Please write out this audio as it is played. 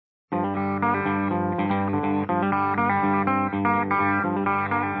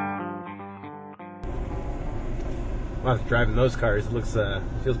Well, driving those cars, it looks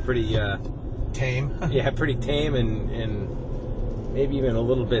feels pretty tame. Yeah, pretty tame and maybe even a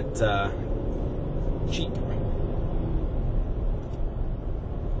little bit cheap.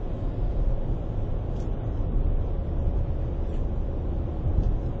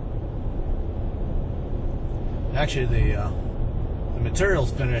 Actually, the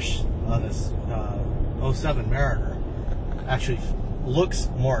materials finish on this 07 Mariner actually looks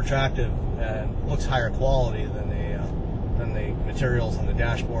more attractive and looks higher quality than the materials on the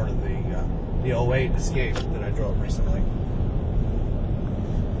dashboard of the 08 Escape that I drove recently.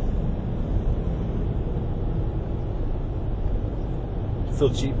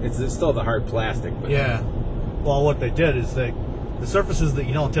 Still cheap. It's still the hard plastic. But yeah. Well, what they did is the surfaces that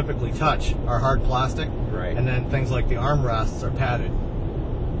you don't typically touch are hard plastic. Right. And then things like the armrests are padded.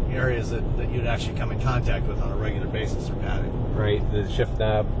 The areas that you'd actually come in contact with on a regular basis are padded. Right. The shift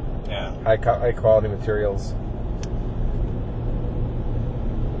knob. Yeah. High quality materials.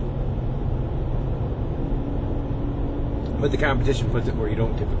 But the competition puts it where you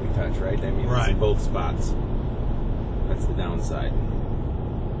don't typically touch, right? I mean, it's in both spots. That's the downside.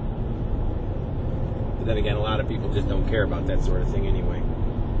 But then again, a lot of people just don't care about that sort of thing anyway.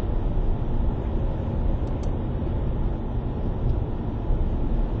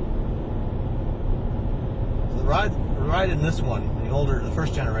 The ride in this one, the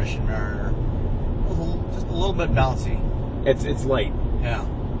first generation Mariner, was just a little bit bouncy. It's light. Yeah.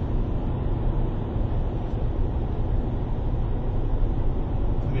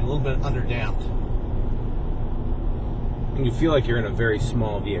 I mean, a little bit underdamped. And you feel like you're in a very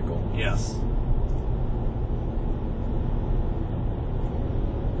small vehicle. Yes.